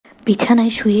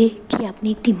বিছানায় শুয়ে কি আপনি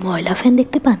একটি ময়লা ফ্যান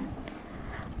দেখতে পান?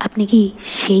 আপনি কি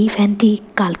সেই ফ্যানটি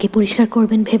কালকে পরিষ্কার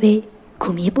করবেন ভেবে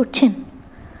ঘুমিয়ে পড়ছেন?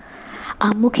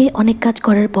 আম্মুকে অনেক কাজ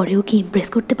করার পরেও কি ইমপ্রেস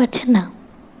করতে পারছেন না?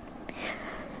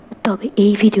 তবে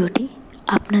এই ভিডিওটি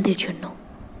আপনাদের জন্য।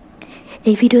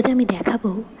 এই ভিডিওতে আমি দেখাবো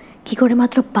কি করে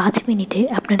মাত্র 5 মিনিটে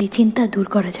আপনার এই চিন্তা দূর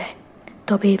করা যায়।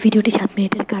 তবে ভিডিওটি 7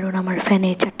 মিনিটের, কারণ আমার ফ্যানে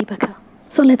 4টি পাখা।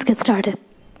 So let's get started.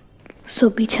 So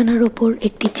বিছানার ওপর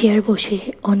একটি চেয়ার বসে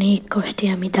অনেক কষ্টে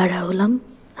আমি দাঁড়া হলাম।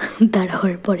 দাঁড়া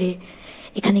হওয়ার পরে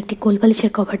এখানে একটি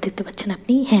কোলবালিশের কভার দেখতে পাচ্ছেন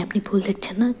আপনি। হ্যাঁ, আপনি ভুল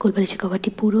দেখছেন না, কোলবালিশের কভারটি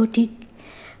পুরোটি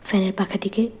ফ্যানের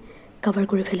পাখাটিকে কভার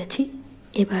করে ফেলেছি।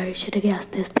 এবার সেটাকে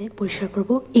আস্তে আস্তে পরিষ্কার করব।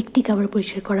 একটি কভার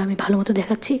পরিষ্কার করা আমি ভালো মতো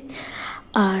দেখাচ্ছি,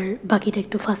 আর বাকিটা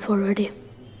একটু ফাস্ট ফরওয়ার্ডে